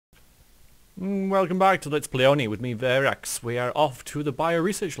Welcome back to Let's Play Oni with me, Verax. We are off to the Bio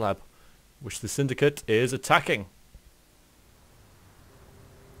Research Lab, which the Syndicate is attacking.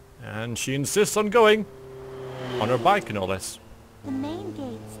 And she insists on going. On her bike, no less. The main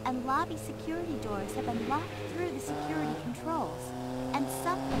gates and lobby security doors have been locked through the security controls, and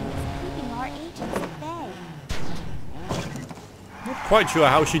something is keeping our agents at bay. Not quite sure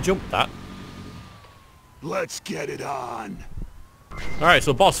how she jumped that. Let's get it on. Alright,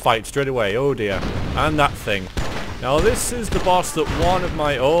 so boss fight straight away. Oh dear. And that thing. Now this is the boss that one of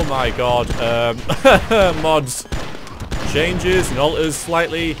my, oh my god, mods changes and alters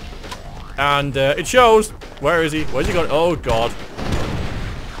slightly. And it shows. Where is he? Where's he gone? Oh god.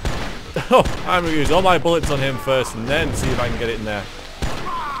 Oh, I'm going to use all my bullets on him first and then see if I can get it in there.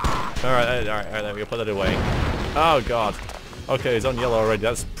 Alright, there we go. Put that away. Oh god. Okay, he's on yellow already.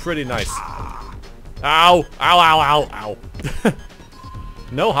 That's pretty nice. Ow! Ow, ow, ow, ow.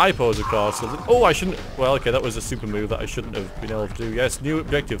 No hypos, of course. So oh, I shouldn't... Well, okay, that was a super move that I shouldn't have been able to do. Yes, new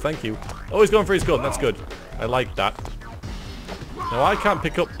objective, thank you. Oh, he's going for his gun. That's good. I like that. Now, I can't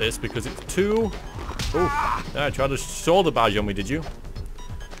pick up this because it's too... Oh, I tried to shoulder badge on me, did you?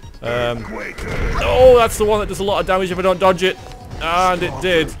 Oh, that's the one that does a lot of damage if I don't dodge it. And it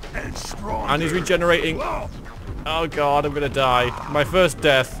did. And he's regenerating. Oh, God, I'm going to die. My first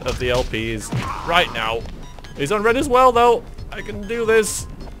death of the LP is right now. He's on red as well, though. I can do this.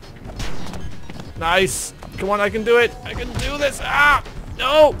 Nice. Come on, I can do it. I can do this. Ah!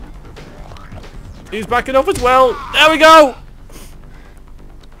 No! He's backing up as well. There we go!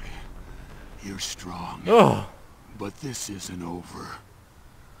 You're strong. Oh. But this isn't over.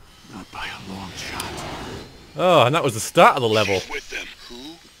 Not by a long shot. Oh, and that was the start of the level. She's with them.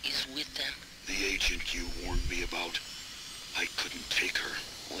 Who is with them? The agent you warned me about. I couldn't take her.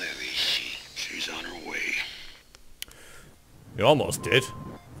 Where is she? She's on her way. You almost did.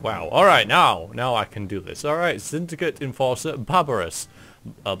 Wow. Alright, now I can do this. Alright, Syndicate Enforcer Barbarous.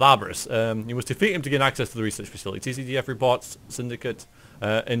 You must defeat him to gain access to the research facility. TCDF reports Syndicate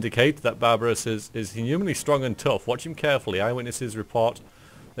indicate that Barbarous is inhumanly strong and tough. Watch him carefully. Eyewitnesses report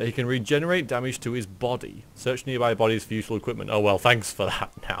that he can regenerate damage to his body. Search nearby bodies for useful equipment. Oh well, thanks for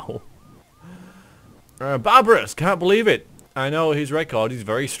that now. Barbarous, can't believe it. I know his record is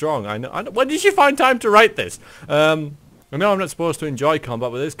very strong. I know. When did you find time to write this? I know I'm not supposed to enjoy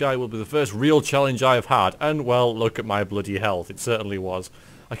combat, but this guy will be the first real challenge I have had. And, well, look at my bloody health. It certainly was.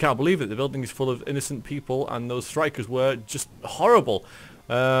 I can't believe it. The building is full of innocent people, and those strikers were just horrible.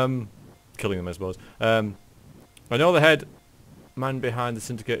 Killing them, I suppose. I know the head man behind the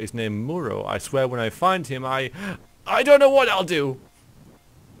Syndicate is named Muro. I swear when I find him, I don't know what I'll do.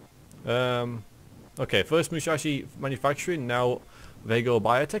 Okay, first Musashi Manufacturing, now Vago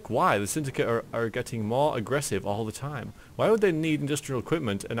Biotech. Why? The Syndicate are getting more aggressive all the time. Why would they need industrial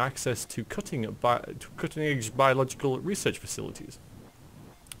equipment and access to cutting-edge biological research facilities?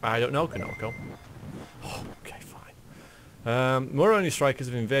 I don't know, Kanoko. Oh, okay, fine. More only strikers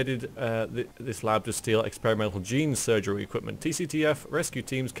have invaded this lab to steal experimental gene surgery equipment. TCTF rescue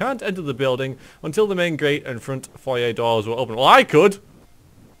teams can't enter the building until the main gate and front foyer doors were open. Well, I could!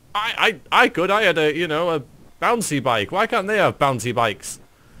 I could. I had a bouncy bike. Why can't they have bouncy bikes?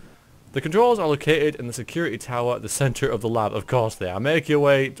 The controls are located in the security tower at the center of the lab. Of course they are. Make your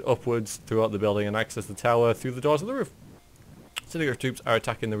way upwards throughout the building and access the tower through the doors of the roof. Syndicate troops are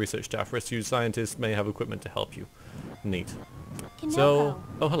attacking the research staff. Rescue scientists may have equipment to help you. Neat. Kanoko, So,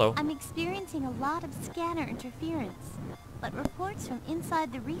 oh hello. I'm experiencing a lot of scanner interference, but reports from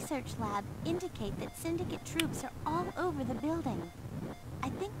inside the research lab indicate that Syndicate troops are all over the building. I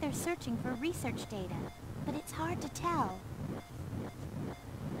think they're searching for research data, but it's hard to tell.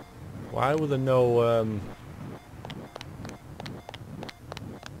 Why were there no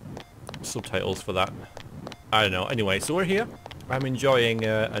subtitles for that? I don't know. Anyway, so we're here. I'm enjoying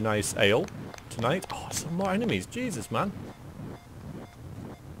a nice ale tonight. Oh, some more enemies. Jesus, man.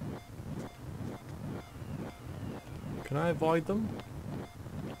 Can I avoid them?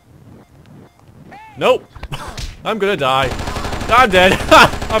 Nope. I'm gonna die. I'm dead.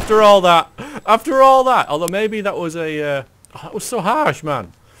 After all that. After all that. Although maybe that was a... that was so harsh,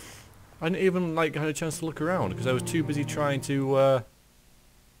 man. I didn't even, like, had a chance to look around because I was too busy trying to,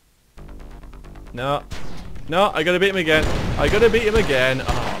 No. No, I gotta beat him again. I gotta beat him again.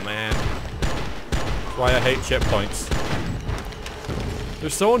 Oh, man. That's why I hate checkpoints. They're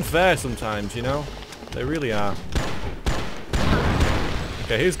so unfair sometimes, you know? They really are.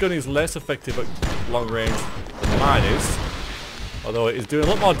 Okay, his gun is less effective at long range than mine is. Although it is doing a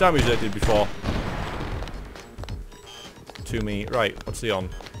lot more damage than it did before. To me. Right, what's he on?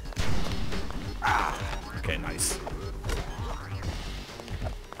 Okay, nice.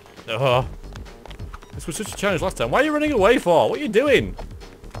 Oh, This was such a challenge last time. Why are you running away for? What are you doing?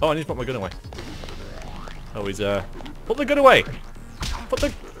 Oh, I need to put my gun away. Oh, he's put the gun away. Put the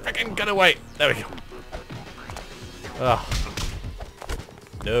freaking gun away. There we go. Ah.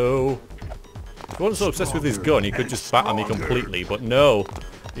 No. If he wasn't so obsessed with his gun, he could just batter me completely, but no.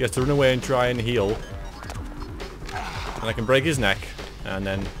 He has to run away and try and heal. And I can break his neck, and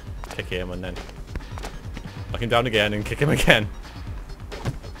then kick him, and then knock him down again, and kick him again.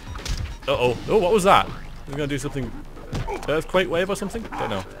 Uh-oh. Oh, what was that? He's gonna do something... Earthquake wave or something? Don't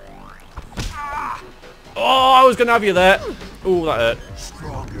know. Oh, I was gonna have you there. Ooh, that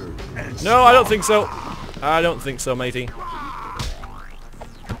hurt. No, I don't think so. I don't think so, matey.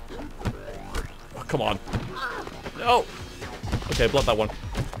 Oh, come on. No. Okay, block that one.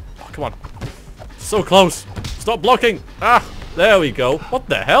 Oh, come on. So close. Stop blocking. Ah, there we go. What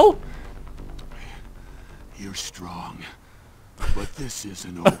the hell? You're strong, but this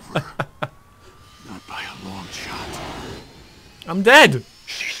isn't over. Not by a long shot. I'm dead.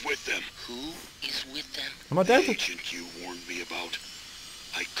 She's with them. Who is with them? Am I The dead? agent you warned me about.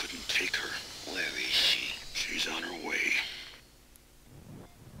 I couldn't take her. Where is she? She's on her way.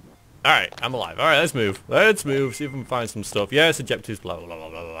 Alright, I'm alive. Alright, let's move. Let's move. See if we can find some stuff. Yes, objectives, blah, blah, blah,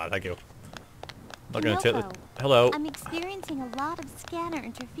 blah, blah. Thank you. Not gonna take the... Hello. I'm experiencing a lot of scanner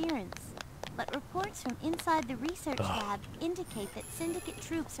interference, but reports from inside the research lab indicate that Syndicate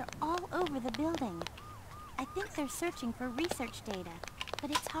troops are all over the building. I think they're searching for research data, but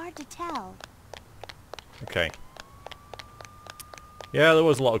it's hard to tell. Okay. Yeah, there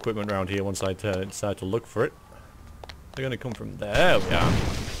was a lot of equipment around here once I decided to look for it. They're gonna come from there. There we are.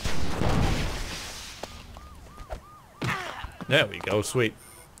 There we go, sweet.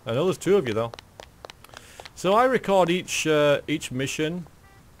 I know there's two of you though. So I record each mission.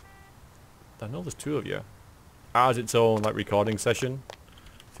 I know there's two of you. As its own like recording session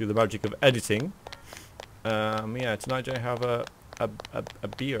through the magic of editing. Yeah, tonight I have a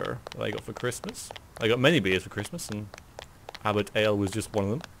beer that I got for Christmas. I got many beers for Christmas, and Abbott Ale was just one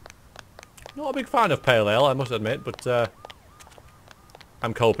of them. Not a big fan of pale ale, I must admit, but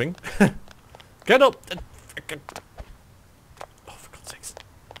I'm coping. Get up! Oh, for God's sakes.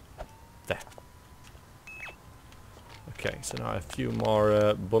 There. Okay, so now a few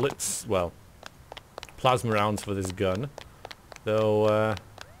more bullets. Well, plasma rounds for this gun. Though,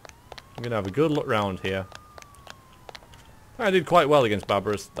 I'm gonna have a good look round here. I did quite well against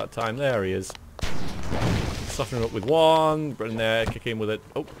Barbarous that time. There he is. Soften him up with one, run in there, kick him with it.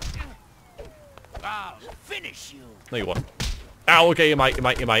 Oh. I'll finish you. There you go. Ow, okay, you might.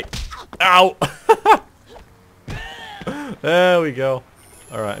 Ow! There we go.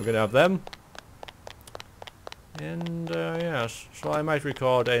 Alright, I'm gonna have them. And, yeah, so I might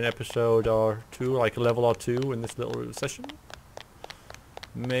record an episode or two, like a level or two in this little session.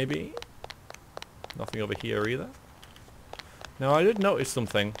 Maybe. Nothing over here either. Now, I did notice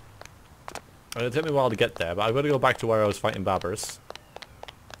something. It'll take me a while to get there, but I've got to go back to where I was fighting Barbarous.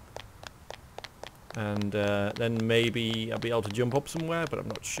 And then maybe I'll be able to jump up somewhere, but I'm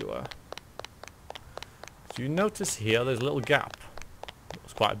not sure. So you notice here there's a little gap.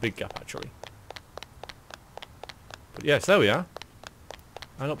 It's quite a big gap, actually. But yes, there we are.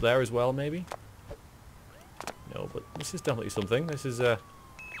 And up there as well, maybe. No, but this is definitely something. This is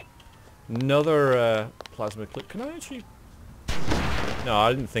another plasma clip. Can I actually... No,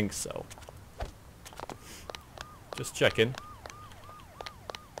 I didn't think so. Just checking.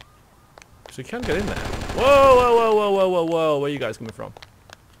 So you can get in there. Whoa, whoa, whoa, whoa, whoa, whoa, whoa. Where are you guys coming from?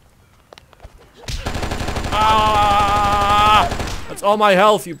 Ah! That's all my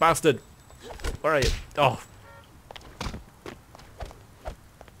health, you bastard. Where are you? Oh.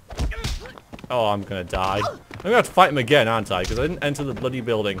 Oh, I'm gonna die. I'm gonna have to fight him again, aren't I? Because I didn't enter the bloody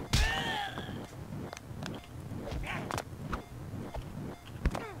building.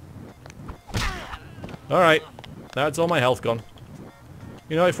 Alright. That's all my health gone.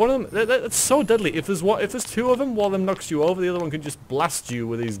 You know, if one of them... That's so deadly. If there's two of them, one of them knocks you over, the other one can just blast you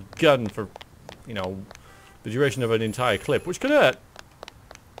with his gun for, you know, the duration of an entire clip, which can hurt.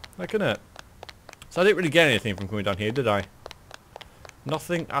 That can hurt. So I didn't really get anything from coming down here, did I?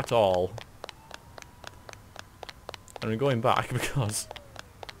 Nothing at all. And I'm going back because...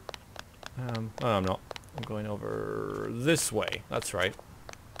 oh, I'm not. I'm going over this way. That's right.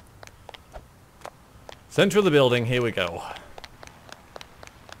 Center of the building, here we go.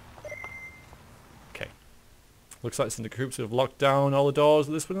 Okay. Looks like Syndicate troops have locked down all the doors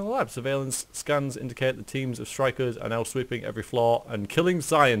of this one in the lab. Surveillance scans indicate the teams of strikers are now sweeping every floor and killing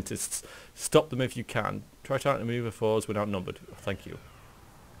scientists. Stop them if you can. Try to maneuver foes when outnumbered. Thank you.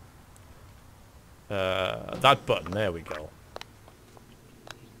 That button, there we go.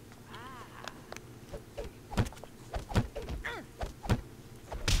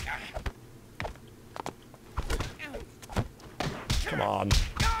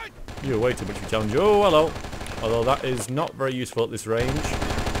 You're way too much of a challenge. Oh, hello. Although that is not very useful at this range.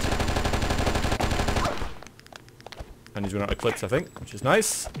 And he's running out of clips, I think, which is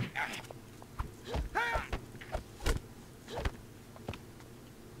nice.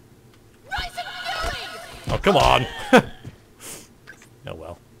 Oh, come on! Oh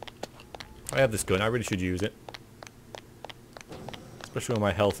well. I have this gun, I really should use it. Especially when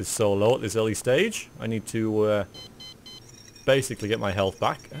my health is so low at this early stage. I need to basically get my health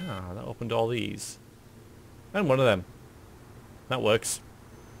back. Ah, that opened all these. And one of them. That works.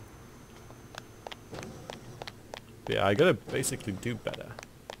 But yeah, I gotta basically do better.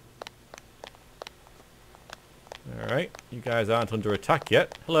 Alright, you guys aren't under attack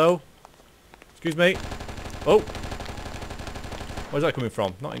yet. Hello? Excuse me. Oh! Where's that coming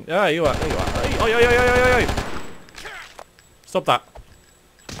from? Not in... Ah, you are. There you are. Oi. Stop that.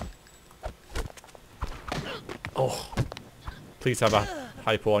 Oh. Please have a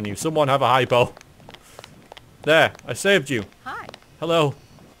hypo on you. Someone have a hypo. There. I saved you. Hi. Hello.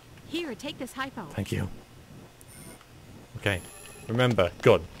 Here, take this hypo. Thank you. Okay. Remember,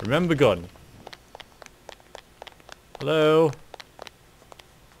 gun. Remember, gun. Hello.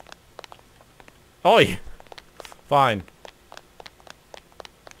 Oi! Fine.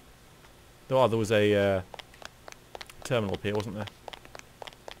 Oh, there was a terminal up here, wasn't there?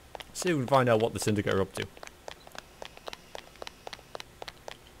 Let's see if we can find out what the Syndicate are up to.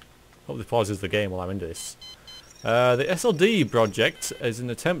 Hope this pauses the game while I'm into this. The SLD project is an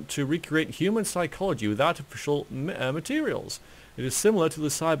attempt to recreate human psychology with artificial materials. It is similar to the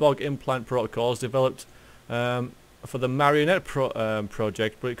cyborg implant protocols developed for the Marionette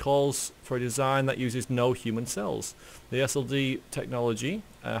project, but it calls for a design that uses no human cells. The SLD technology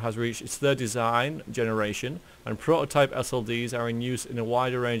has reached its third design generation, and prototype SLDs are in use in a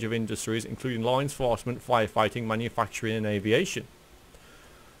wider range of industries, including law enforcement, firefighting, manufacturing, and aviation.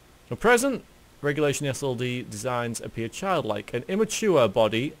 At present, regulation SLD designs appear childlike. An immature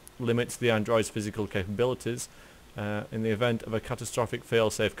body limits the android's physical capabilities in the event of a catastrophic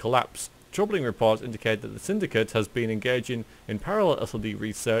failsafe collapse. Troubling reports indicate that the Syndicate has been engaging in parallel SLD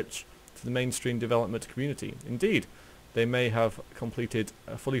research to the mainstream development community. Indeed, they may have completed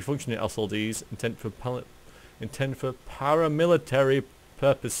fully functioning SLDs intent for paramilitary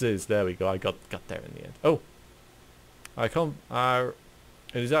purposes. There we go. I got there in the end. Oh,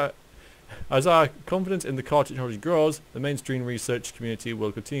 as our confidence in the core technology grows, the mainstream research community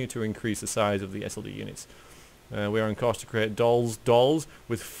will continue to increase the size of the SLD units. We are on course to create dolls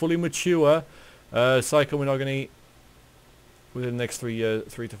with fully mature psychomonogamy within the next 3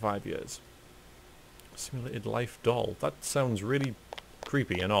 to 5 years. Simulated life doll. That sounds really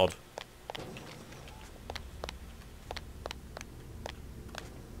creepy and odd.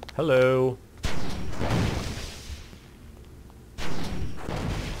 Hello.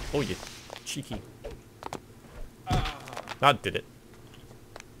 Oh, you cheeky. That did it.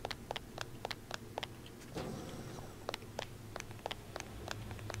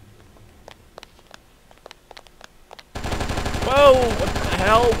 Whoa! What the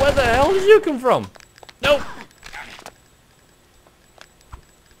hell? Where the hell did you come from? Nope!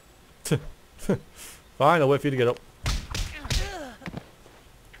 Fine, I'll wait for you to get up.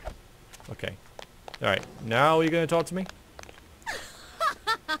 Okay. Alright, now are you going to talk to me?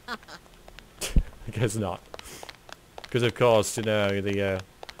 I guess not. Because of course, you know, the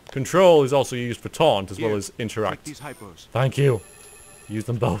control is also used for taunt as well as interact. These hypos. Thank you. Use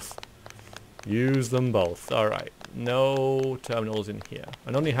them both. Use them both. Alright. No terminals in here.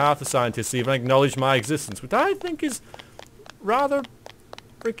 And only half the scientists even acknowledge my existence, which I think is rather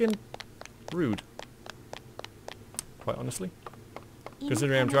freaking rude. Quite honestly.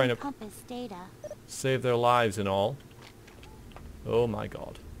 Considering I'm trying to save their lives and all. Oh my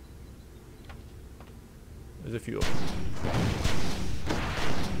god. There's a few of them.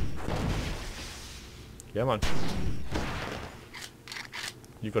 Come on.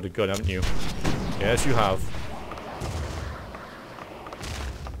 You've got a gun, haven't you? Yes, you have.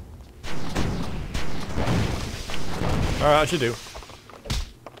 Alright, I should do.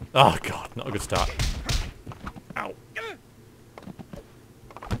 Oh god, not a good start. Ow.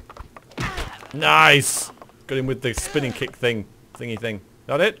 Nice! Got him with the spinning kick thing. Thingy thing.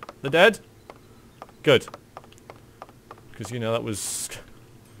 That it? They're dead? Good. Because, you know, that was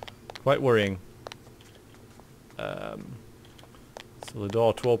quite worrying. So the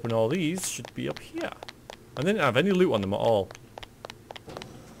door to open all these should be up here. And they didn't have any loot on them at all.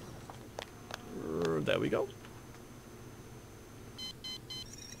 There we go.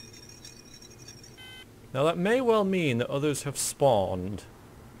 Now that may well mean that others have spawned.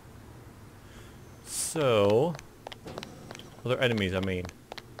 So... other enemies, I mean.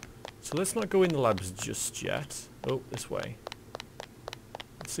 So let's not go in the labs just yet. Oh, this way.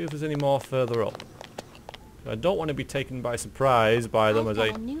 Let's see if there's any more further up. I don't want to be taken by surprise by them I've as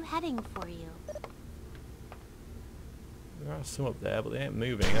got a new heading for you. There are some up there, but they ain't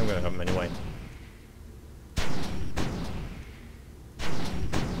moving. I'm going to have them anyway.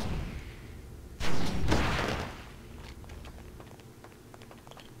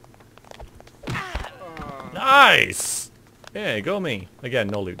 Nice! Yeah, go me. Again,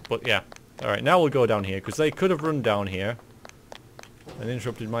 no loot, but yeah. Alright, now we'll go down here, because they could have run down here and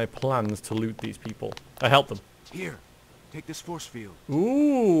interrupted my plans to loot these people. I helped them. Here, take this force field.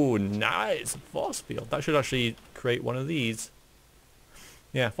 Ooh, nice. Force field. That should actually create one of these.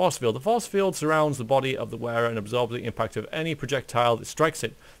 Yeah, force field. The force field surrounds the body of the wearer and absorbs the impact of any projectile that strikes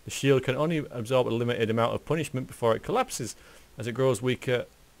it. The shield can only absorb a limited amount of punishment before it collapses. As it grows weaker,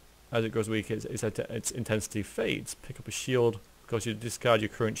 its intensity fades. Pick up a shield because you discard your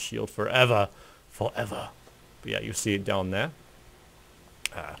current shield forever. Forever. But yeah, you see it down there.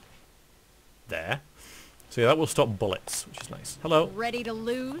 There. So yeah, that will stop bullets, which is nice. Hello. Ready to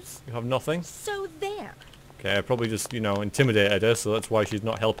lose? You have nothing? So there. Okay, I probably just, you know, intimidated her, so that's why she's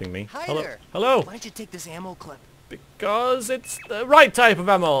not helping me. Hi Hello. there. Hello. Why don't you take this ammo clip? Because it's the right type of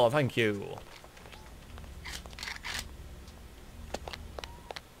ammo. Thank you.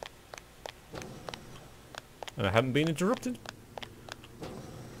 And I haven't been interrupted.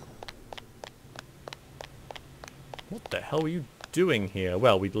 What the hell were you doing here?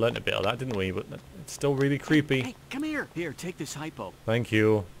 Well, we learnt a bit of that, didn't we? But it's still really creepy. Hey, come here. Here, take this hypo. Thank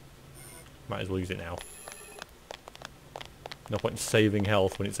you. Might as well use it now. No point in saving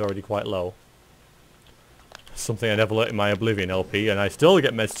health when it's already quite low. Something I never learnt in my Oblivion LP, and I still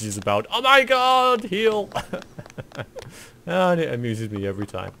get messages about, oh my god, heal! And it amuses me every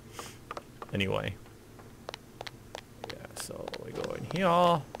time. Anyway. Yeah, so we go in here,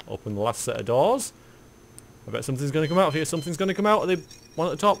 open the last set of doors. I bet something's going to come out here, something's going to come out, are they one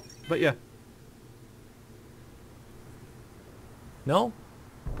at the top? But yeah. No?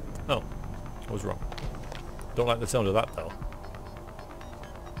 Oh, I was wrong. Don't like the sound of that though.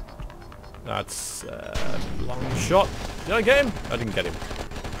 That's a long shot. Did I get him? I didn't get him.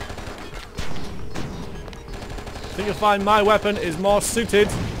 I think you'll find my weapon is more suited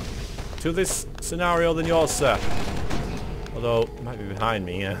to this scenario than yours, sir. Although, it might be behind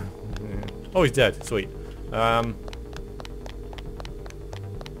me, yeah. Oh, he's dead. Sweet.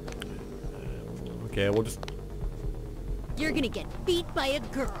 Okay, we'll just... You're gonna get beat by a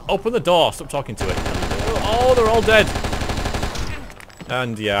girl. Open the door. Stop talking to it. Oh, they're all dead.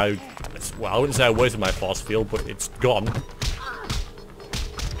 And yeah, well, I wouldn't say I wasted my force field, but it's gone.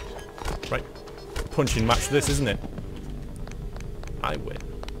 Right. Punching match this, isn't it? I win.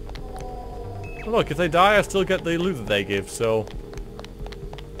 Well, look, if they die, I still get the loot that they give, so...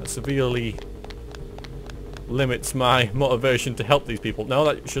 that severely limits my motivation to help these people. No,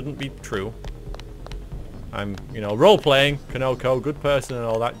 that shouldn't be true. I'm, you know, role-playing, Kanoko, good person and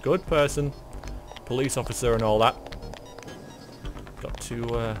all that. Good person. Police officer and all that. Got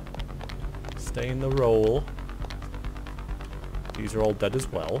to stay in the role. These are all dead as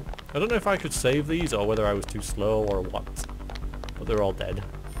well. I don't know if I could save these or whether I was too slow or what. But they're all dead.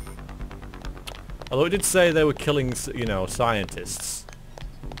 Although it did say they were killing, you know, scientists.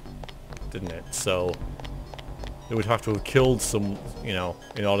 Didn't it? So... they would have to have killed some, you know,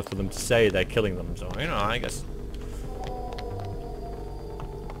 in order for them to say they're killing them. So, you know, I guess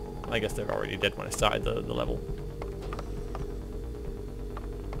they're already dead when I started the level.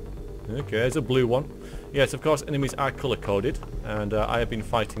 Okay, there's a blue one. Yes, of course, enemies are color-coded. And I have been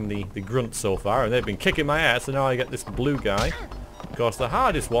fighting the grunts so far, and they've been kicking my ass, so now I get this blue guy. Of course, the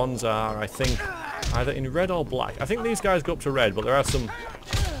hardest ones are, I think, either in red or black. I think these guys go up to red, but there are some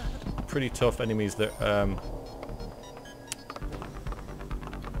pretty tough enemies that...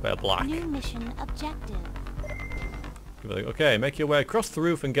 they're black. New mission objective. Okay, make your way across the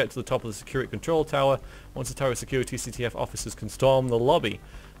roof and get to the top of the security control tower. Once the tower is secure, CTF officers can storm the lobby.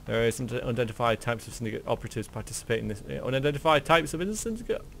 There is unidentified types of syndicate operatives participate in this. Unidentified types of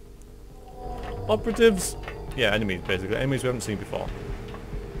syndicate operatives? Yeah, enemies basically. Enemies we haven't seen before.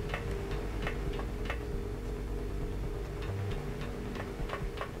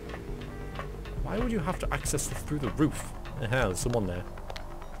 Why would you have to access through the roof? There's someone there.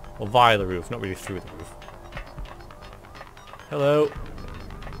 Or via the roof, not really through the roof. Hello.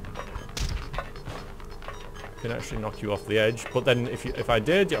 Can actually knock you off the edge, but then if I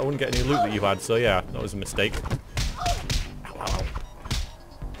did, I wouldn't get any loot that you had. So yeah, that was a mistake. Ow, ow, ow.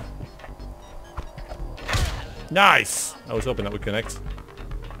 Nice. I was hoping that would connect.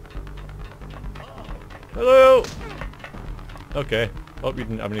 Hello. Okay. Oh, you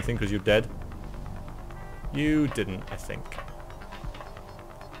didn't have anything because you're dead. You didn't, I think.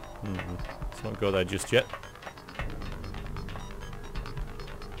 Let's not go there just yet.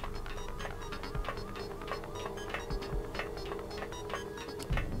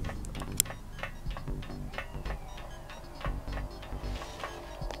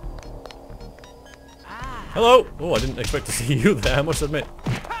 Hello! Oh, I didn't expect to see you there, I must admit.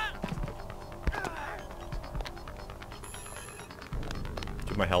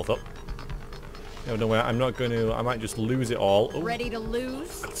 Get my health up. No way, I'm not going to... I might just lose it all. Oh. Ready to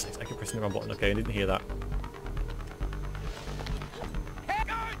lose? God's sakes, I keep pressing the wrong button. Okay, I didn't hear that.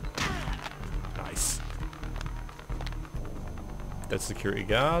 Nice. Dead security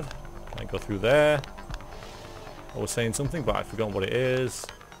guard. Can I go through there? I was saying something, but I've forgotten what it is.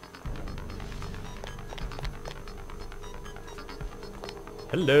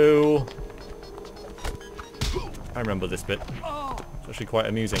 Hello! I remember this bit. It's actually quite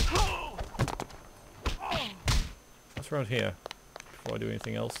amusing. What's around here? Before I do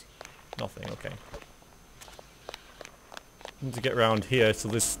anything else? Nothing, okay. I need to get around here so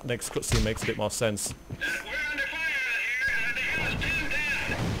this next cutscene makes a bit more sense. I'll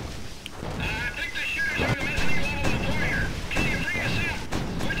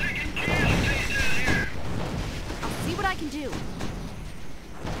see what I can do.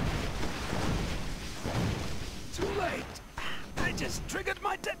 Too late. I just triggered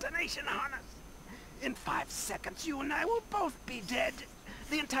my detonation harness. In 5 seconds, you and I will both be dead.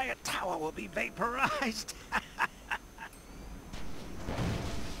 The entire tower will be vaporized.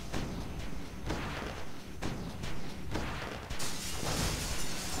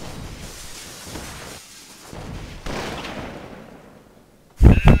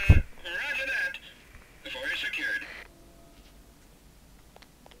 Roger that. The fort is secured.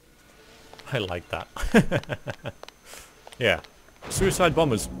 I like that. Yeah. Suicide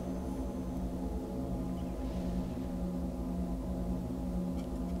bombers.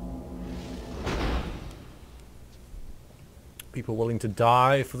 People willing to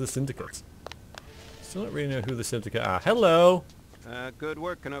die for the syndicate. Still don't really know who the syndicate are. Hello! Good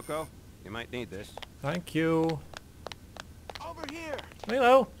work, Kanoko. You might need this. Thank you. Over here!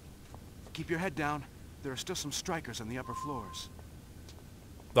 Hello! Keep your head down. There are still some strikers on the upper floors.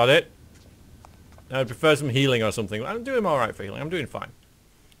 That it? I'd prefer some healing or something. I'm doing alright for healing. I'm doing fine.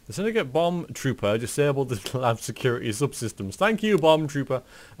 The Syndicate Bomb Trooper disabled the lab security subsystems. Thank you, Bomb Trooper.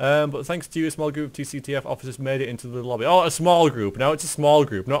 But thanks to you, a small group of TCTF officers made it into the lobby. Oh, a small group. Now it's a small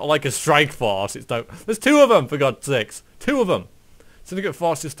group, not like a strike force. It's no... There's 2 of them, for God's sakes. 2 of them. Syndicate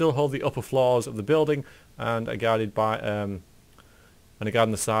forces still hold the upper floors of the building and are guarded by... and are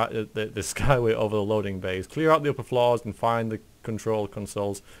guarding the skyway over the loading bays. Clear out the upper floors and find the control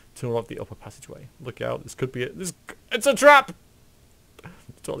consoles to unlock the upper passageway. Look out, this could be it. It's a trap!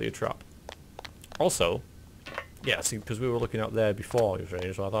 It's totally a trap. Also, yeah, see, because we were looking out there before, so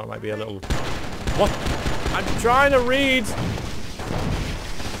I thought it might be a little... What? I'm trying to read!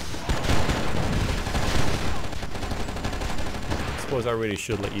 I suppose I really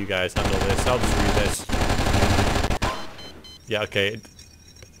should let you guys handle this. I'll just read this. Yeah, okay.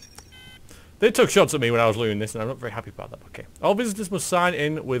 They took shots at me when I was doing this, and I'm not very happy about that. Okay. All visitors must sign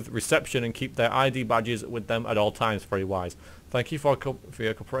in with reception and keep their ID badges with them at all times. Very wise. Thank you for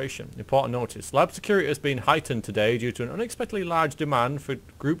your cooperation. Important notice. Lab security has been heightened today due to an unexpectedly large demand for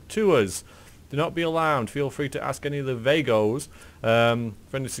group tours. Do not be alarmed. Feel free to ask any of the Vagos,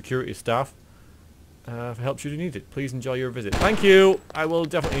 friendly security staff, for help should you need it. Please enjoy your visit. Thank you. I will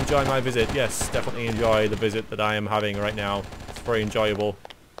definitely enjoy my visit. Yes, definitely enjoy the visit that I am having right now. It's very enjoyable.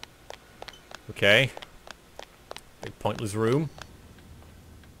 Okay. Big pointless room.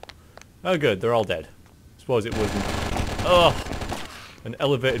 Oh good, they're all dead. Suppose it wasn't... Ugh! An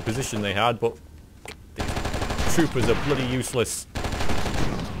elevated position they had, but... The troopers are bloody useless.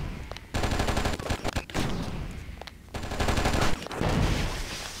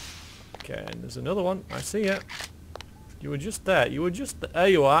 Okay, and there's another one. I see it. You were just there. You were just... There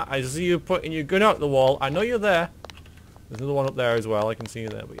you are. I see you putting your gun out the wall. I know you're there. There's another one up there as well. I can see you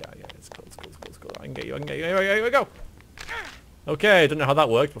there, but yeah, it's cool, it's cool, it's cool, it's cool. I can get you, Here we go! Okay, I don't know how that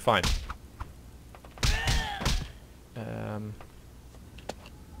worked, but fine.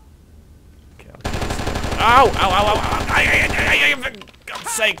 Okay, I'll get this. Ow! Ow, ow, ow, ow! For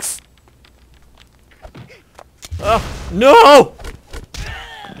God's sakes! No!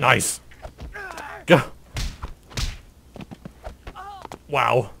 Nice! Go!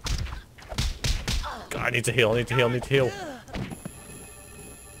 Wow. God, I need to heal, I need to heal.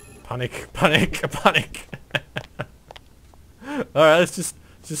 Panic. Alright, let's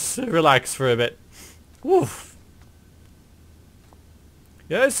just relax for a bit. Woof.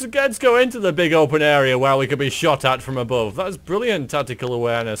 Yes, let's go into the big open area where we can be shot at from above. That's brilliant tactical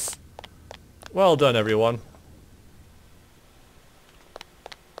awareness. Well done, everyone.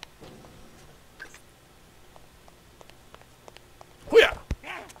 Hoo-yah!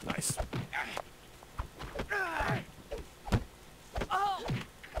 Nice.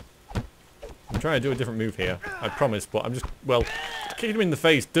 I'm trying to do a different move here, I promise, but I'm just, well, kicking him in the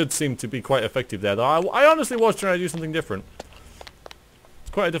face did seem to be quite effective there, though. I honestly was trying to do something different.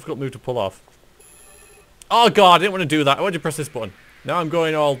 It's quite a difficult move to pull off. Oh god, I didn't want to do that. I wanted to press this button. Now I'm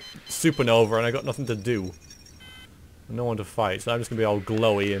going all supernova and I got nothing to do. No one to fight, so I'm just going to be all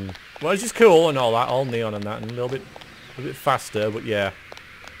glowy and... Well, it's just cool and all that, all neon and that, and a little bit faster, but yeah.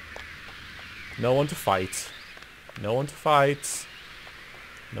 No one to fight. No one to fight.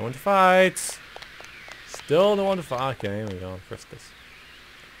 No one to fight. Still no one to fight. Okay, here we go. Press this.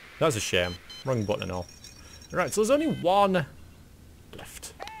 That's a shame. Wrong button and all. Right, so there's only one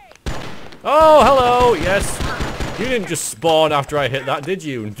left. Oh, hello! Yes! You didn't just spawn after I hit that, did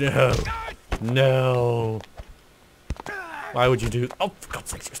you? No. No. Why would you do... Oh, for God's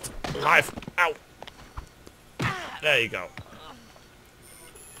sake, you're still alive. Ow. There you go.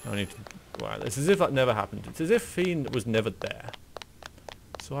 I need to... Wow, it's as if that never happened. It's as if Fiend was never there.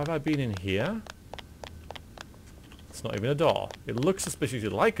 So have I been in here? It's not even a door. It looks suspiciously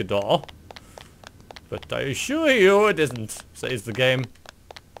like a door. But I assure you it isn't, says the game.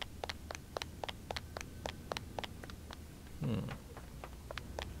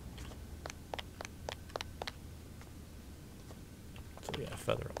 So yeah,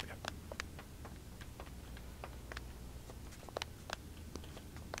 further up here.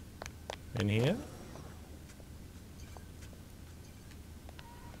 In here?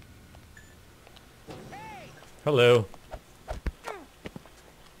 Hello.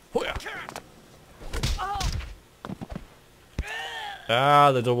 Hoo-yah.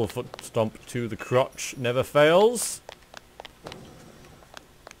 Ah, the double foot stomp to the crotch never fails.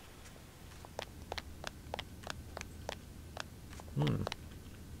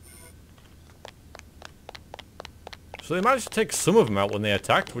 So they managed to take some of them out when they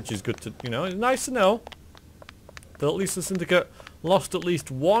attacked, which is good to, you know, it's nice to know. That at least the Syndicate lost at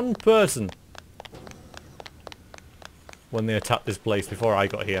least one person when they attacked this place before I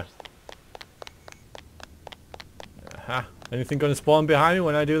got here. Aha. Anything going to spawn behind me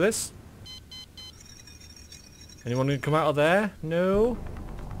when I do this? Anyone going to come out of there? No?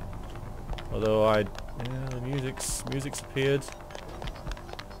 Although I... Yeah, the music's appeared.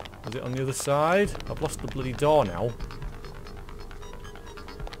 Is it on the other side? I've lost the bloody door now.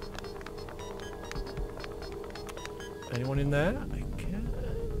 Anyone in there? I can...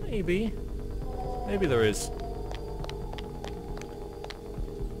 Maybe. Maybe there is.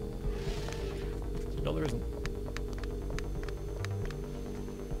 No, there isn't.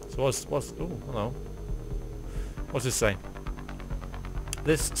 So what's... Oh, hello. What's this say?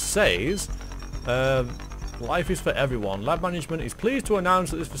 This says... life is for everyone. Lab management is pleased to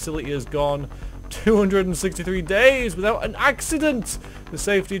announce that this facility has gone 263 days without an accident. The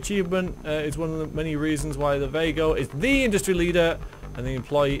safety achievement is one of the many reasons why the Vago is the industry leader and the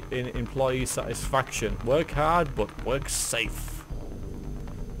employee satisfaction. Work hard, but work safe.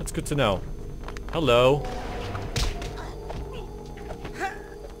 That's good to know. Hello.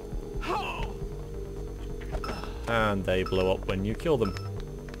 And they blow up when you kill them.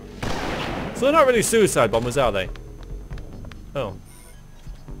 So they're not really suicide bombers, are they? Oh.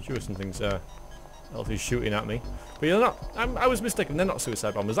 Sure, something's else is shooting at me. But you're not... I was mistaken, they're not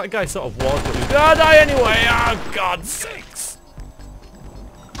suicide bombers. That guy sort of was, but he's gonna die anyway! Oh, God's sakes!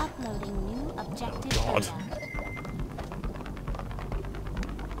 Uploading new objective God. data.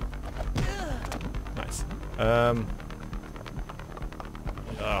 Nice. Ugh.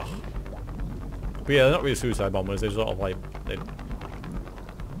 But yeah, they're not really suicide bombers, they're sort of like...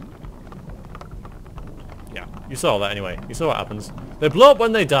 Yeah, you saw that anyway. You saw what happens. They blow up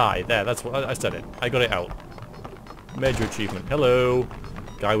when they die. There, that's what I said it. I got it out. Major achievement. Hello.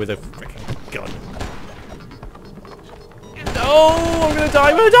 Guy with a freaking gun. No! I'm gonna die!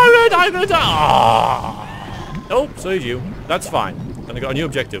 I'm gonna die! I'm gonna die! I'm gonna die! Ah! Oh, so did you. That's fine. And I got a new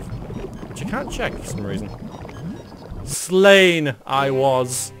objective. Which I can't check for some reason. Slain I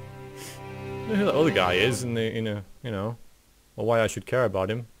was. I don't know who that other guy is in a, you know, or why I should care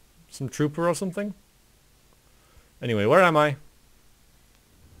about him. Some trooper or something? Anyway, where am I?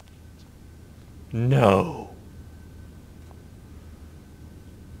 No.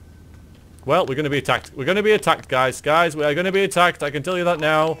 Well, we're going to be attacked. We're going to be attacked, guys. Guys, we are going to be attacked. I can tell you that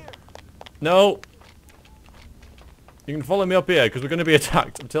now. No. You can follow me up here, because we're going to be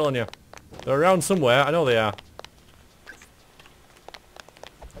attacked. I'm telling you. They're around somewhere. I know they are.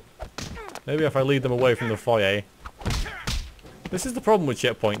 Maybe if I lead them away from the foyer. This is the problem with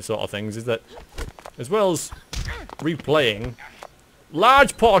checkpoint sort of things, is that as well as replaying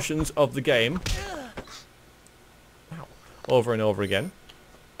large portions of the game over and over again,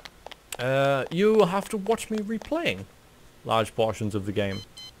 you have to watch me replaying large portions of the game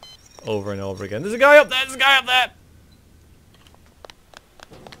over and over again. There's a guy up there! There's a guy up there!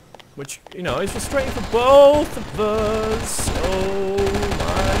 Which, you know, is frustrating for both of us. Oh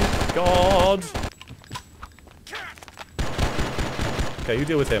my god. Okay, you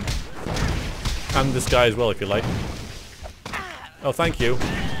deal with him. And this guy as well, if you like. Oh, thank you.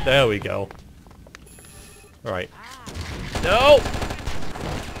 There we go. Alright. No!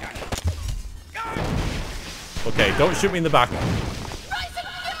 Okay, don't shoot me in the back.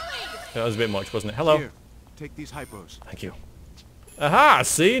 That was a bit much, wasn't it? Hello. Here, take these hypos. Thank you. Aha!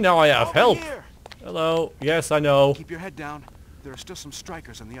 See? Now I have help. Here. Hello. Yes, I know. Keep your head down. There are still some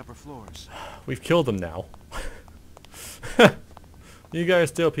strikers on the upper floors. We've killed them now. You guys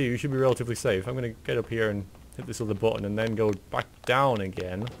stay up here. You should be relatively safe. I'm going to get up here and hit this other button and then go back down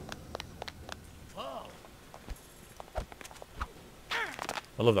again. I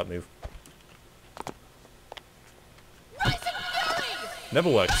love that move. Never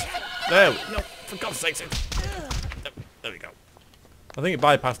works. There. No, for God's sake. There we go. I think it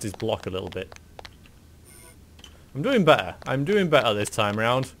bypassed his block a little bit. I'm doing better. I'm doing better this time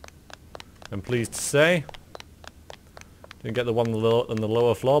round. I'm pleased to say. Didn't get the one on the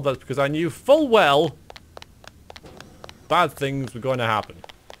lower floor, but that's because I knew full well bad things were going to happen.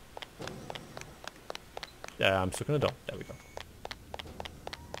 Yeah, I'm stuck in a door. There we go.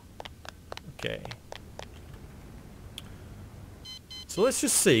 Okay. So let's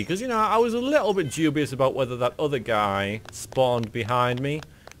just see, because, you know, I was a little bit dubious about whether that other guy spawned behind me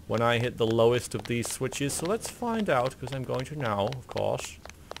when I hit the lowest of these switches. So let's find out, because I'm going to now, of course,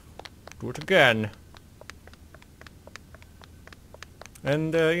 do it again.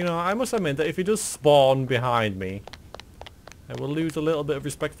 And, you know, I must admit that if he does spawn behind me, I will lose a little bit of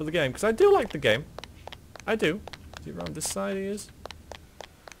respect for the game, because I do like the game. I do. Is he around this side? He is.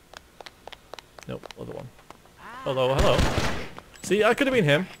 Nope, other one. Hello, hello. See, that could have been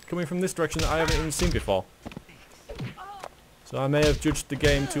him, coming from this direction that I haven't even seen before. So I may have judged the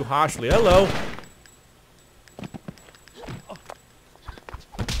game too harshly. Hello!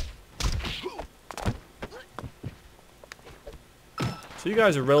 So you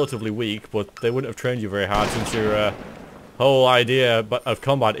guys are relatively weak, but they wouldn't have trained you very hard since your whole idea of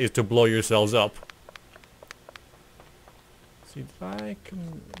combat is to blow yourselves up. See, did I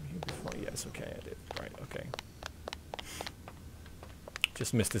come here before? Yes, okay, I did. Right, okay.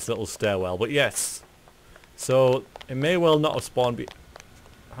 Just missed this little stairwell, but yes. So, it may well not have spawned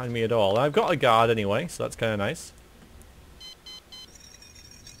behind me at all. I've got a guard anyway, so that's kind of nice.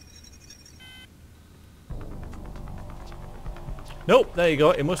 Nope, there you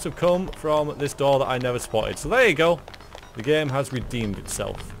go. It must have come from this door that I never spotted. So there you go. The game has redeemed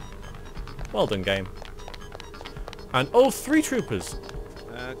itself. Well done, game. And oh, 3 troopers.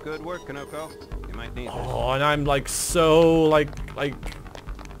 Good work, Kanoko. You might need this. Oh, and I'm like so like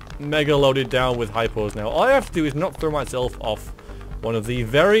mega loaded down with hypos now. All I have to do is not throw myself off one of the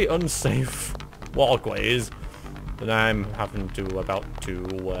very unsafe walkways that I'm having to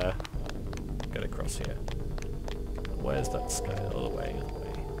get across here. Where's that sky? The other way.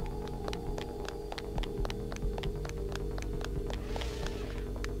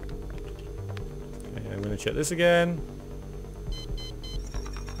 Okay, I'm gonna check this again.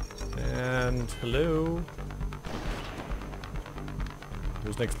 And hello. There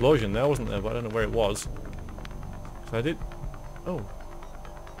was an explosion there, wasn't there? But I don't know where it was. So I did. Oh.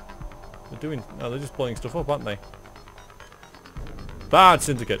 They're just blowing stuff up, aren't they? Bad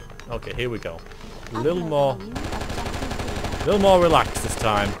Syndicate. Okay, here we go. A little more relaxed this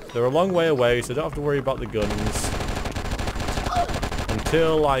time. They're a long way away, so I don't have to worry about the guns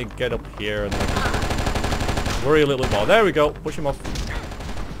until I get up here and then worry a little bit more. There we go. Push him off.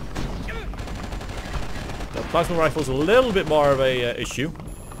 The plasma rifle's a little bit more of a issue,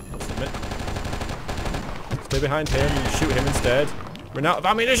 I must admit. Stay behind him and shoot him instead. Run out of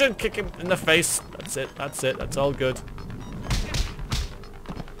ammunition. Kick him in the face. That's it. That's it. That's all good.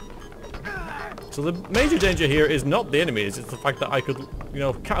 So the major danger here is not the enemies, it's the fact that I could, you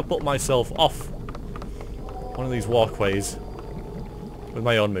know, catapult myself off one of these walkways with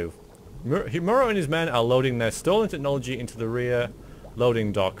my own move. Muro and his men are loading their stolen technology into the rear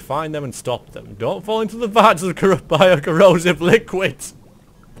loading dock. Find them and stop them. Don't fall into the vats of biocorrosive liquids.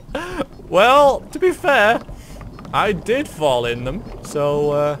 Well, to be fair, I did fall in them,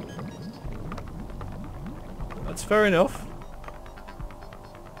 so that's fair enough.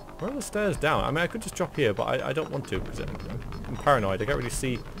 Where are the stairs down? I mean, I could just drop here, but I don't want to because I'm paranoid. I can't really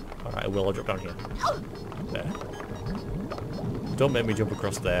see. Alright, I will. I'll drop down here. There. Don't make me jump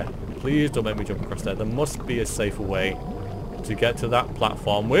across there. Please don't make me jump across there. There must be a safer way to get to that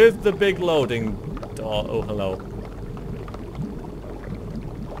platform with the big loading door. Oh, hello.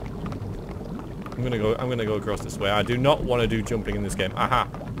 I'm gonna go across this way. I do not want to do jumping in this game. Aha.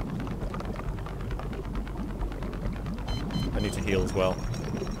 I need to heal as well.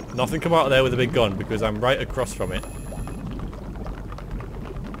 Nothing come out of there with a big gun because I'm right across from it.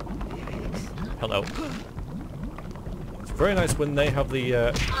 Hello. It's very nice when they have the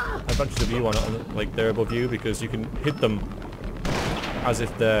advantage of view on like they're above you, because you can hit them as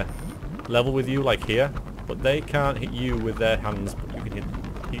if they're level with you, like here. But they can't hit you with their hands. But you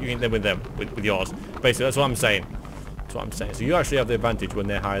can hit them with yours. Basically, that's what I'm saying. That's what I'm saying. So you actually have the advantage when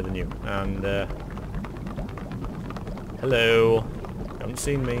they're higher than you. And hello. You haven't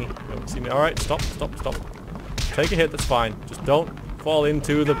seen me. You haven't seen me. Alright, stop. Take a hit, that's fine. Just don't fall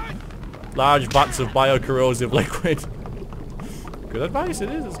into the large vats of biocorrosive liquid. Good advice,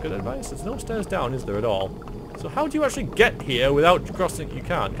 it is. It's good advice. There's no stairs down, is there, at all? So how do you actually get here without crossing? You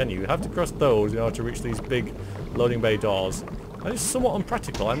can't, can you? You have to cross those in order to reach these big loading bay doors. And it's somewhat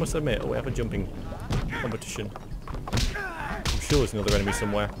unpractical, I must admit. Oh, we have a jumping competition. I'm sure there's another enemy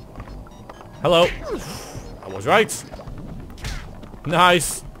somewhere. Hello. I was right.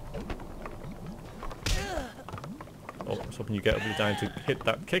 Nice! Oh, I was hoping you get up the time to hit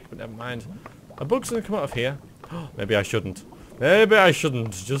that kick, but never mind. A bug's gonna come out of here. Maybe I shouldn't. Maybe I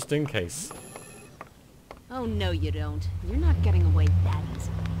shouldn't, just in case. Oh, no you don't. You're not getting away that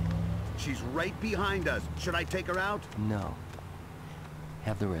easy. She's right behind us. Should I take her out? No.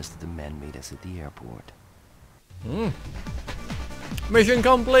 Have the rest of the men meet us at the airport. Mission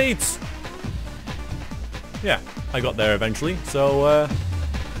complete! Yeah, I got there eventually, so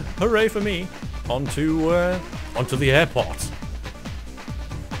hooray for me. Onto the airport.